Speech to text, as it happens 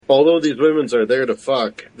although these women are there to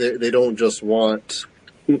fuck, they don't just want,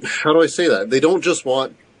 how do I say that? They don't just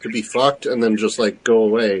want to be fucked and then just like go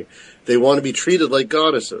away. They want to be treated like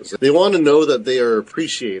goddesses. They want to know that they are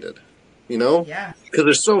appreciated, you know? Yeah. Because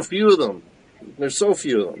there's so few of them. There's so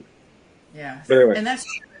few of them. Yeah. Anyway. And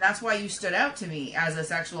that's why you stood out to me as a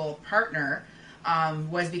sexual partner,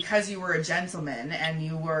 was because you were a gentleman and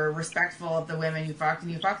you were respectful of the women you fucked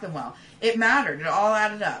and you fucked them well. It mattered. It all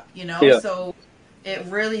added up, you know? Yeah. So it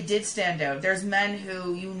really did stand out. There's men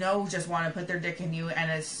who, you know, just want to put their dick in you, and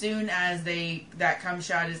as soon as that cum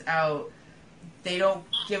shot is out, they don't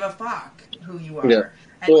give a fuck who you are. Yeah.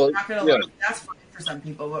 And you're not gonna like, that's fine for some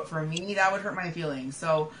people, but for me, that would hurt my feelings.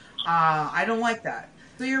 So I don't like that.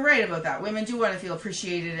 So you're right about that. Women do want to feel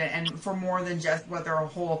appreciated, and for more than just what their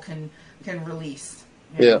whole can release.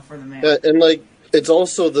 You know, for the man. Yeah, and like it's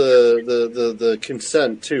also the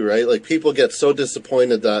consent too, right? Like people get so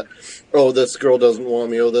disappointed that, oh, this girl doesn't want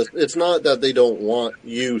me. Oh, this. It's not that they don't want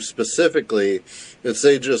you specifically. It's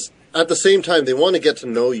they just at the same time they want to get to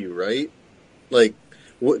know you, right? Like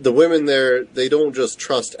the women there, they don't just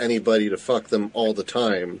trust anybody to fuck them all the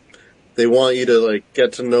time. They want you to like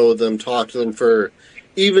get to know them, talk to them for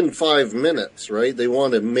even 5 minutes, right? They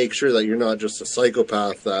want to make sure that you're not just a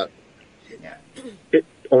psychopath that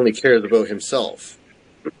only cares about himself.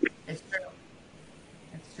 It's true.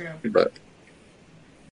 It's true. But